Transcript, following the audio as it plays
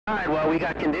All right, well, we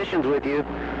got conditions with you.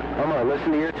 I'm going to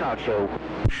listen to your talk show.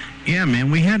 Yeah, man,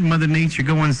 we had Mother Nature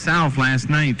going south last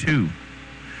night, too.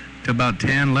 To about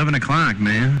 10, 11 o'clock,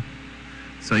 man.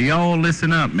 So y'all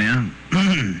listen up, man.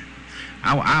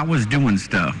 I was doing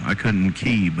stuff. I couldn't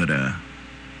key, but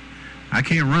I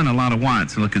can't run a lot of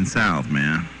watts looking south,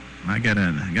 man. I got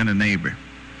a neighbor.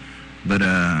 But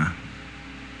I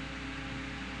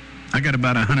got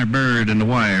about 100 bird in the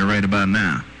wire right about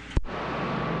now.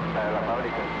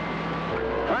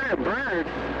 100 bird?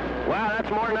 Wow, that's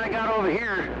more than I got over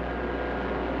here.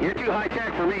 You're too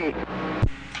high-tech for me.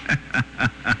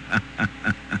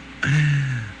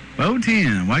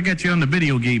 010. Well, I got you on the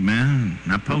video gate, man.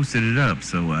 I posted it up,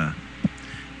 so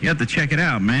you have to check it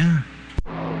out, man.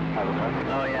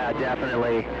 Oh, yeah,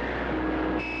 definitely.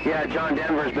 Yeah, John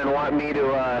Denver's been wanting me to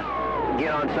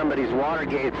get on somebody's water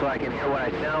gate so I can hear what I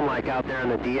sound like out there in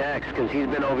the DX, because he's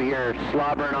been over here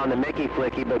slobbering on the Mickey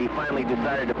Flicky, but he finally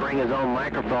decided to bring his own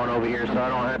microphone over here so I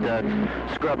don't have to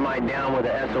scrub mine down with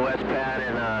a SOS pad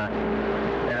and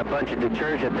a bunch of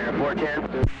detergent there.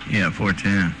 410? Yeah,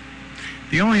 410.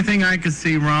 The only thing I could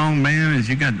see wrong, man, is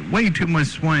you got way too much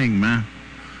swing, man.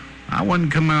 I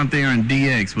wouldn't come out there in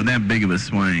DX with that big of a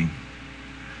swing.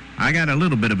 I got a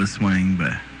little bit of a swing,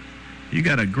 but you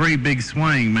got a great big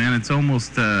swing, man. It's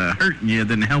almost hurting you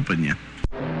than helping you.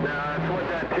 No, that's what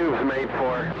that tube's made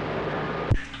for.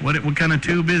 What kind of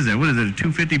tube is it? What is it, a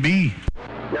 250B?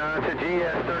 No, it's a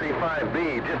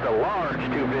GS35B, just a large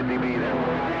 250B.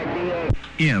 That's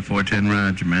yeah, 410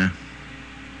 Roger, man.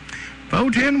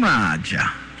 410 Roger.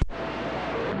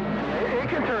 It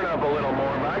can turn up a little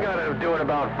more, but I got to do it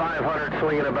about 500,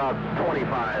 swinging about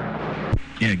 25.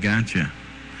 Yeah, gotcha.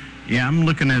 Yeah, I'm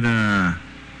looking at a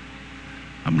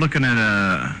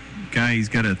guy. He's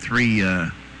got a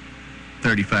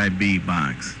 335B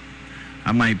box.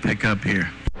 I might pick up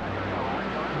here.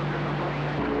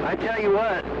 I tell you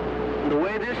what, the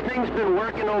way this thing's been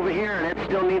working over here, and it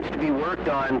still needs to be worked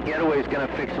on, Getaway's going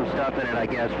to fix some stuff in it, I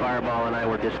guess. Fireball and I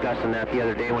were discussing that the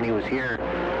other day when he was here.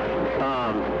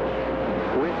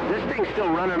 This thing's still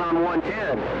running on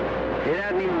 110. It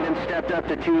hasn't even been stepped up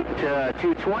to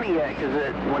 220 yet, because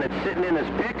when it's sitting in his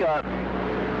pickup,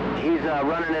 he's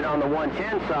running it on the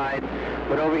 110 side.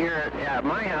 But over here at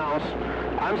my house,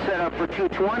 I'm set up for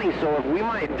 220, so if we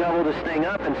might double this thing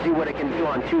up and see what it can do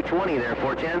on 220 there,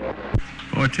 410.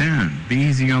 410. Be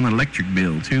easy on the electric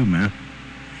bill, too, man.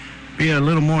 Be a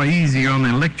little more easier on the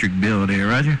electric bill there,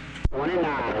 Roger.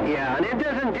 Yeah, and it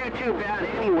doesn't do too bad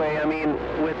anyway. I mean,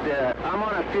 I'm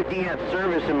on a 50 amp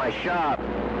service in my shop,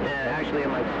 actually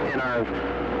in our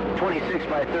 26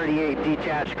 by 38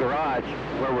 detached garage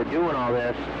where we're doing all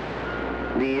this.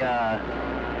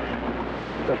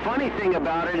 The funny thing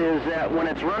about it is that when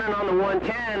it's running on the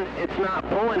 110, it's not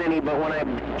pulling any, but when I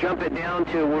jump it down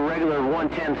to a regular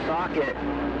 110 socket,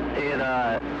 it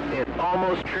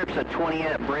almost trips a 20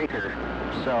 amp breaker.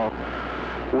 So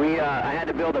I had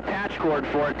to build a patch cord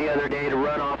for it the other day to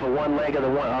run off of one leg of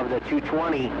the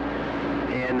 220,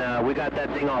 and we got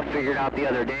that thing all figured out the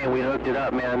other day, and we hooked it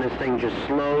up, man. This thing just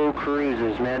slow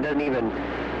cruises, man.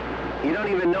 You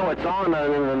don't even know it's on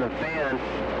other than the fan.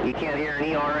 You can't hear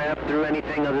any RF through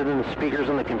anything other than the speakers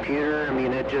on the computer. I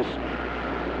mean,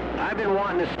 I've been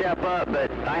wanting to step up, but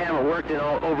I haven't worked in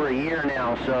over a year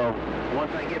now, so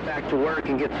once I get back to work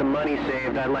and get some money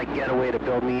saved, I'd like Getaway to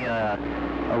build me a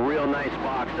real nice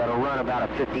box that'll run about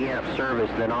a 50 amp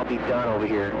service, then I'll be done over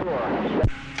here.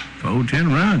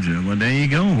 410 Roger. Well, there you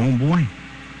go, homeboy.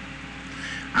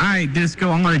 All right, Disco,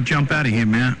 I'm going to jump out of here,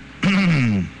 man.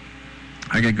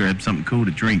 I got to grab something cool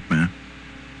to drink, man.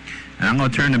 And I'm going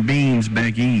to turn the beams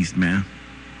back east, man.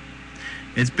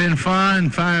 It's been fun.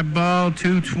 Fireball,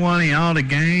 220, all the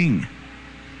gang.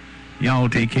 Y'all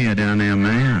take care down there,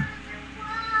 man.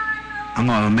 I'm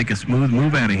going to make a smooth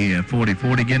move out of here.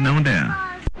 40-40 getting on down.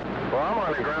 Well, I'm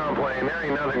on the ground plane. There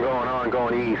ain't nothing going on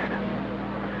going east.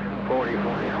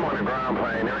 40-40. I'm on the ground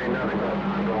plane. There ain't nothing going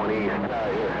on going east.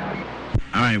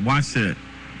 All right, watch this.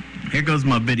 Here goes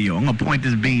my video. I'm going to point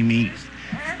this beam east.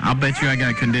 I'll bet you I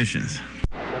got conditions.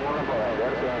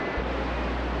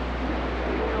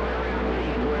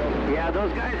 Yeah,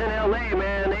 those guys in L.A.,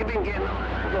 man, they've been getting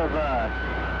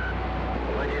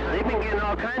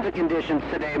all kinds of conditions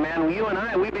today, man. You and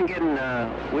I, we've been getting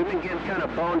kind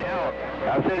of boned out.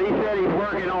 He said he's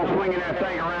working on swinging that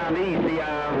thing around east. He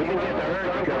can get the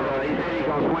hurt because he said he's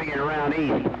going to swing it around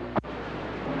east.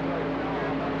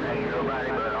 Hey, nobody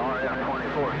but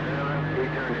RF-24. He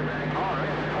turned it back.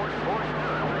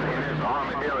 RF-24.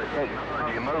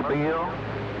 Armadillo.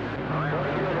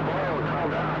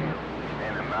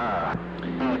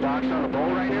 Doc's on the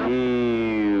bowl right now?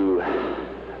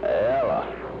 Ella.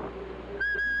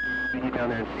 Get down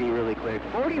there and see really quick.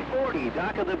 4040,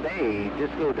 dock of the bay.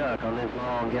 Disco duck on this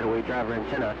long getaway driver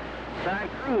antenna. Side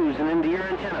cruise and into your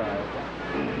antenna.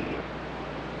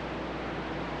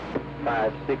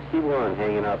 561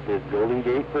 hanging off this Golden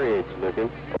Gate Bridge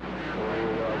looking.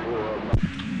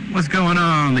 What's going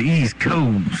on the East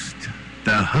Coast?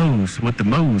 The host with the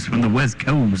most from the West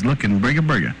Coast looking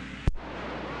brigger.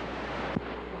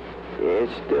 Yeah,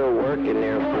 it's still working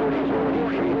there.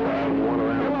 40-40-351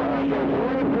 around the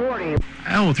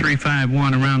pile.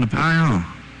 351 around the pile.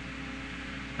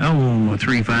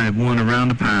 351 around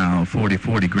the pile.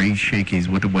 40-40 great shakies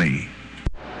with the wave.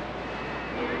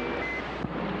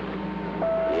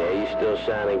 Yeah, you still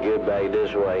sounding good back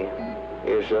this way.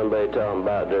 Here's somebody talking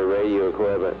about their radio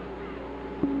equipment.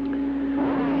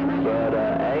 But,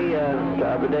 hey,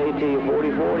 top of day to you,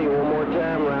 4040, one more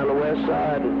time around the west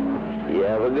side. You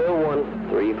have a good one.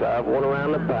 351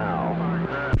 around the pile.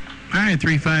 All right,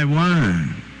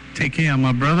 351. Take care,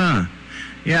 my brother.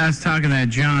 Yeah, I was talking to that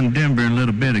John Denver a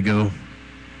little bit ago.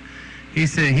 He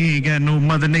said he ain't got no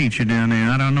Mother Nature down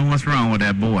there. I don't know what's wrong with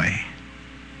that boy.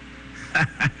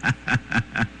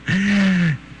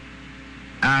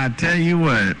 I tell you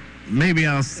what, maybe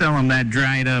I'll sell him that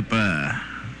dried up,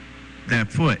 that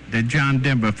foot, that John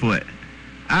Denver foot.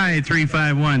 All right,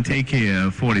 351, take care.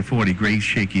 4040, great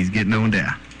shakies getting on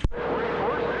there.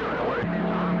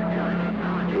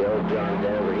 Yo, John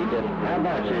Denver, he did. How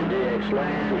about your DX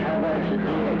line? How about your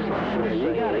DX line?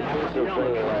 You got expensive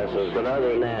finger lessons, but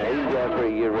other than that, he's got a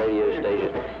pretty good radio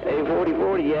station. Hey,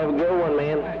 4040, you have a good one,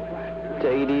 man.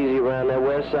 Take it easy around that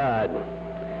west side.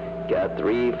 Got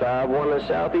 351 in the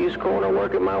southeast corner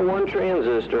working my one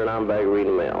transistor, and I'm back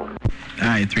reading mail. All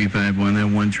right, 351, that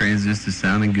one transistor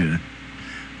sounding good.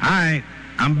 All right,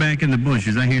 I'm back in the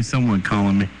bushes. I hear someone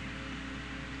calling me.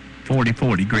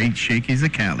 4040, great shakies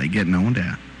of Cali, getting on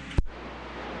down.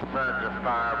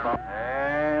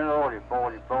 And Lordy,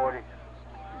 4040.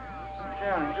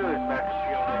 Sounding good back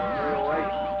here on that 308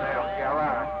 South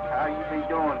Carolina. How you be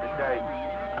doing today?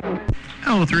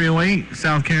 308,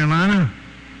 South Carolina.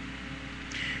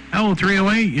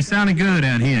 308, you sounding good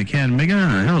out here,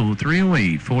 Chattanooga.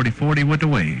 308, 4040 with the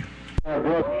wave. Yeah,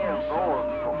 boy,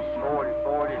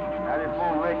 4040. I just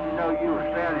want to let you know you were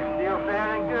still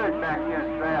sounding good back here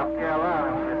in South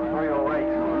Carolina with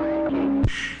this 308.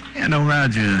 Yeah, no,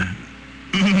 Roger.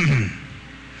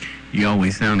 You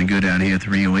always sounding good out here,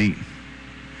 308.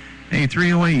 Hey,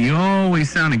 308, you always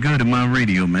sounding good at my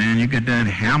radio, man. You got that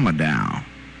hammer down.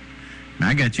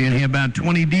 I got you in here about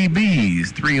 20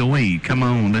 dBs, 308. Come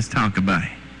on, let's talk about it.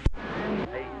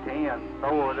 810,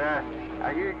 over there.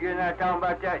 I hear you now talking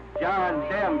about that John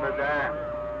Denver there.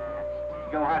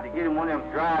 You're going to have to get him one of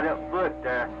them dried up foot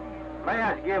there. May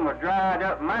have to give him a dried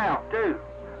up mouth, too.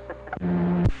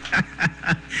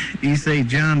 You say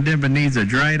John Denver needs a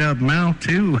dried up mouth,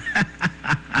 too?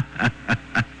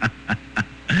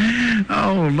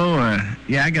 Oh, Lord.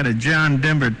 Yeah, I got a John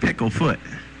Denver pickle foot.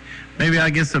 Maybe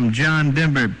I'll get some John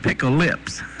Denver pickle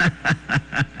lips.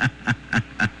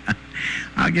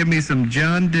 I'll get me some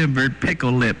John Denver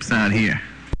pickle lips out here.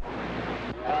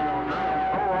 Oh,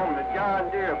 on the John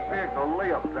Deere pickle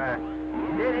lips there.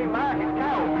 Did he might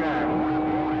talk there?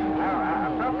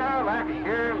 Sometimes I can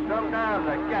hear him, sometimes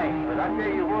I can't. But I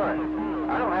tell you what,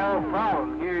 I don't have no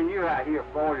problem hearing you out here,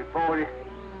 4040.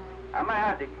 I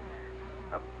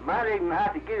might even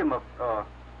have to get him a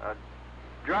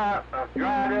dried up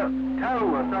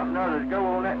toe or something other to go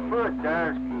on that foot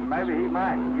there. Maybe he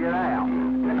might get out.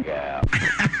 Yeah.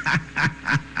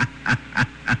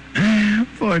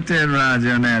 410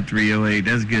 Roger on that 308.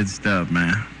 That's good stuff,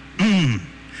 man.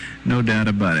 No doubt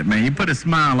about it, man. You put a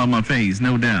smile on my face,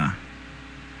 no doubt.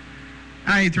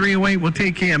 All right, 308, well,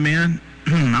 take care, man.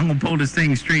 I'm going to pull this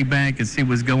thing straight back and see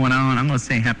what's going on. I'm going to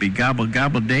say happy gobble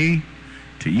gobble day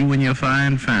to you and your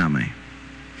fine family.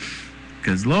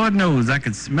 Because Lord knows I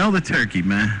could smell the turkey,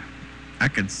 man. I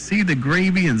could see the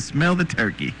gravy and smell the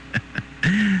turkey.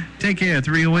 Take care,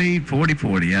 308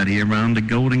 4040 out here around the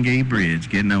Golden Gate Bridge,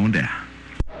 getting on down.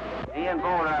 Ian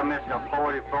Board, Mr.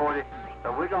 4040.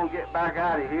 So we're going to get back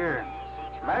out of here.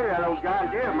 Maybe that old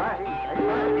John Deere might. He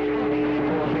might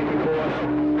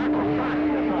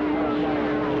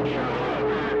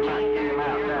get him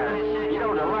out there. You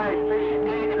know, the last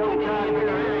piece, the old John Deere,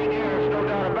 there's no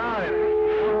doubt about it.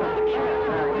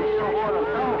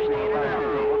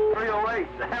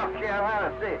 South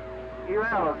Carolina said, you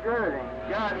have a good and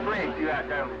God bless you out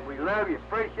there. We love you,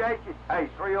 appreciate you. Hey,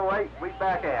 308, we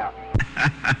back out.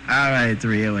 All right,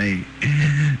 308.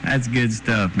 That's good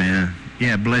stuff, man.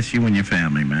 Yeah, bless you and your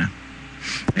family, man.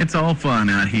 It's all fun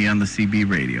out here on the CB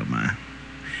radio, man.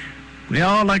 We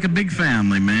all like a big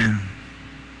family, man.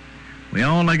 We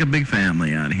all like a big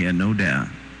family out here, no doubt.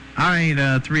 All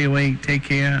right, 308, take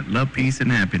care. Love, peace,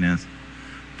 and happiness.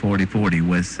 4040,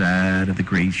 west side of the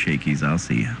Great Shakey's. I'll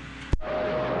see you.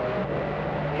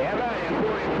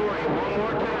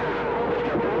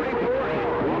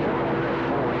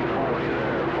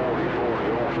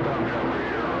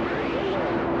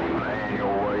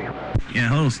 Yeah,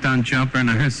 hello, Stunt Jumper, and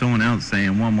I heard someone else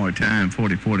saying one more time,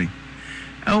 4040.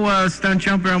 Oh, Stunt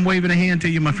Jumper, I'm waving a hand to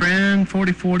you, my friend.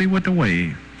 4040 with the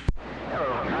wave. Hey,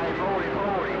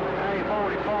 4040. Hey,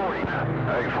 4040.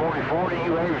 Hey, 4040,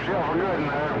 you have yourself a good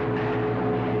one there.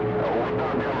 Old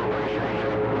Stunt Jumper, appreciate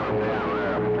you down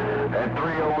there. At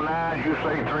 309, you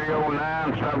say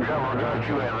 309, Stunt Jumper got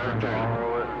you in there, too.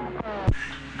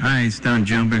 All right, Stunt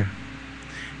Jumper.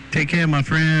 Take care, my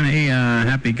friend. Hey,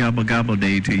 happy Gobble Gobble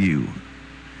Day to you.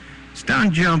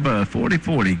 Stunt Jumper,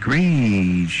 4040,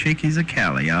 Green Shakey's of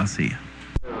Cali. I'll see you.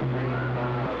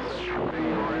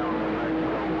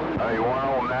 Hey,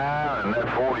 109 and that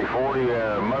 4040,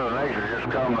 Mother Nature just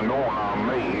coming and going on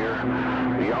me here.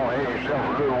 Y'all have yourself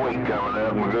a good week coming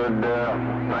up, and a good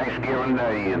Thanksgiving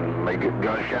Day, and may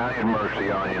God shine His mercy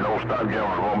on you. No Stunt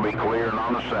Jumper's gonna be clearing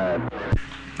on the side.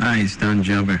 All right, Stunt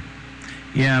Jumper.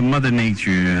 Yeah, Mother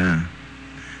Nature,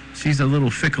 she's a little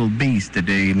fickle beast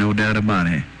today, no doubt about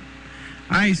it.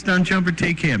 All right, Stunt Jumper,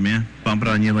 take care, man. Bump it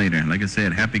on you later. Like I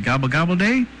said, happy Gobble Gobble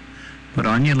Day. Put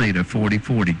on you later,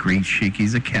 4040, Great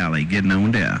Shakey's of Cali. Getting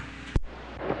on down.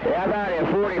 Yeah, about it,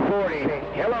 4040.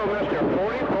 Hello, Mr.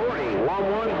 4040,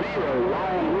 110,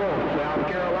 Lone Wolf, South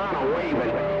Carolina,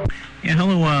 waving. Yeah,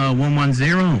 hello,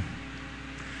 110.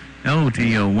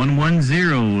 LTO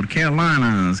 110,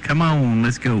 Carolinas. Come on,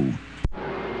 let's go.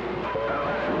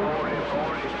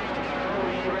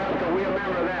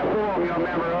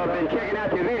 Checking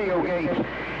out your video gates.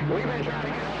 We've been trying to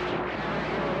get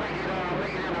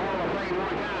make it in the Hall of Fame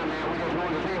one time, man. We just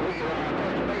wanted to see if we could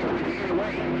touch base with you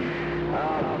anyway.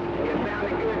 It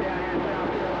sounded good down here in South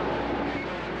Carolina.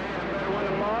 Better win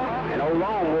tomorrow. And old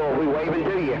Lone Wolf, we waving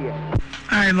to you.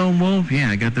 All right, Lone Wolf. Yeah,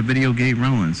 I got the video gate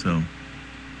rolling, so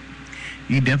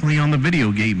you definitely on the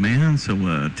video gate, man. So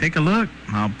take a look.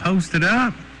 I'll post it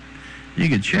up. You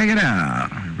can check it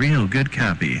out. Real good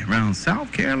copy around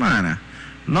South Carolina.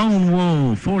 Lone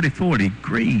Wolf, 4040,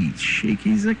 Great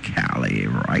Shakey's of Cali.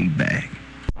 Right back.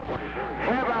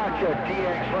 How about your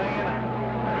DX Land?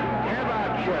 How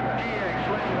about your DX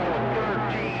Land on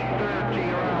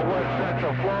 1313 around West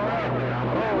Central Florida?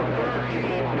 Oh,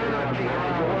 1313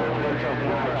 around West Central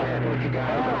Florida.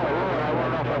 Oh, Lord, I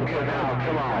don't know if I'm getting out.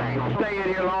 Come on. I'll stay in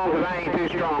here long because I ain't too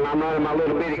strong. I'm running my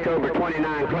little bitty Cobra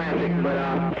 29 Classic,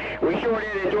 but we sure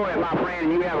did enjoy it, my friend,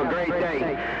 and you have a great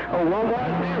day. Oh,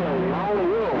 110, Lone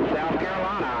Wolf, South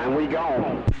Carolina, and we gone.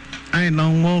 All right,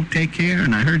 Lone Wolf, take care.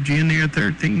 And I heard you in there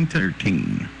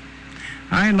 1313.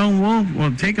 All right, Lone Wolf,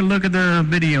 well, take a look at the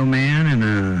video, man, and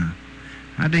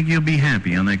I think you'll be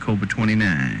happy on that Cobra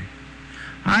 29.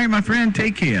 All right, my friend,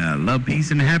 take care. Love,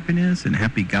 peace, and happiness, and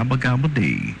happy Gobble Gobble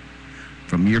Day.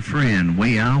 From your friend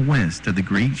way out west of the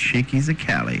Great Shakey's of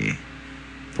Cali.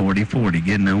 4040,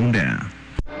 getting on down.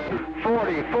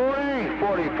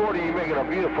 4040, you're making a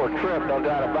beautiful trip, no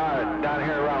doubt about it, down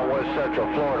here around West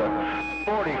Central Florida.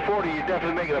 4040, you're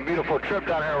definitely making a beautiful trip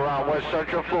down here around West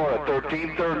Central Florida.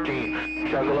 1313.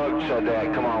 Chug-a-lug said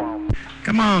that. Come on.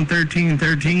 Come on,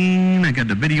 1313. I got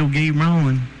the video game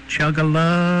rolling.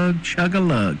 Chug-a-lug,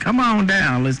 chug-a-lug. Come on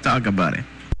down. Let's talk about it.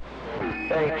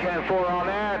 Hey, 10-4 on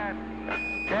that.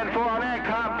 10-4 on that,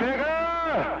 cop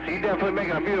picker. You definitely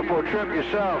making a beautiful trip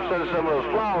yourself. Sending some of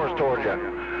those flowers towards you.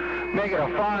 Making a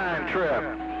fine trip.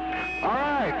 All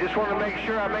right, just want to make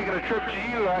sure I'm making a trip to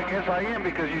you. I guess I am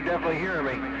because you definitely hear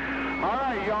me. All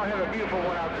right, y'all have a beautiful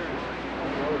one out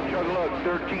there. Chug-a-lug,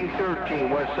 1313,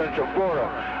 West Central Florida.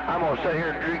 I'm going to sit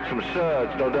here and drink some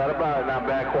suds, no doubt about it, and I'm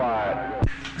back quiet.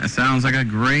 That sounds like a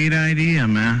great idea,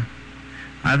 man.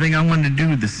 I think I'm going to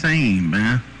do the same,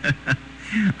 man.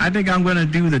 I think I'm going to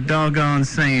do the doggone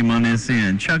same on this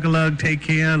end. Chug-a-lug, take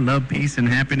care, love, peace, and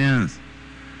happiness.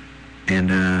 And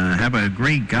have a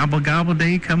great Gobble Gobble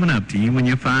Day coming up to you and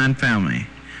your fine family.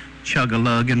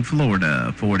 Chug-a-lug in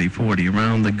Florida, 4040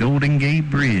 around the Golden Gate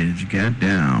Bridge. Got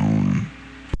down.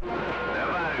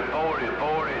 Everybody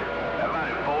 4040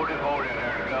 in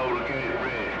there to Golden Gate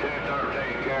Bridge.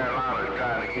 213 Carolina's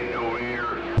trying to get over here.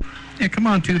 Yeah, come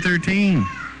on, 213.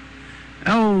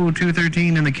 Oh,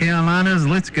 213 in the Carolinas.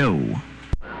 Let's go.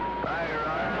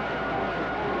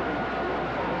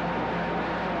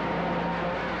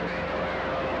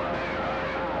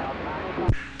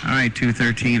 All right,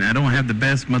 213. I don't have the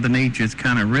best. Mother Nature's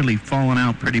kind of really falling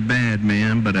out pretty bad,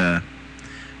 man. But I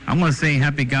want to say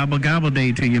happy Gobble Gobble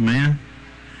Day to you, man.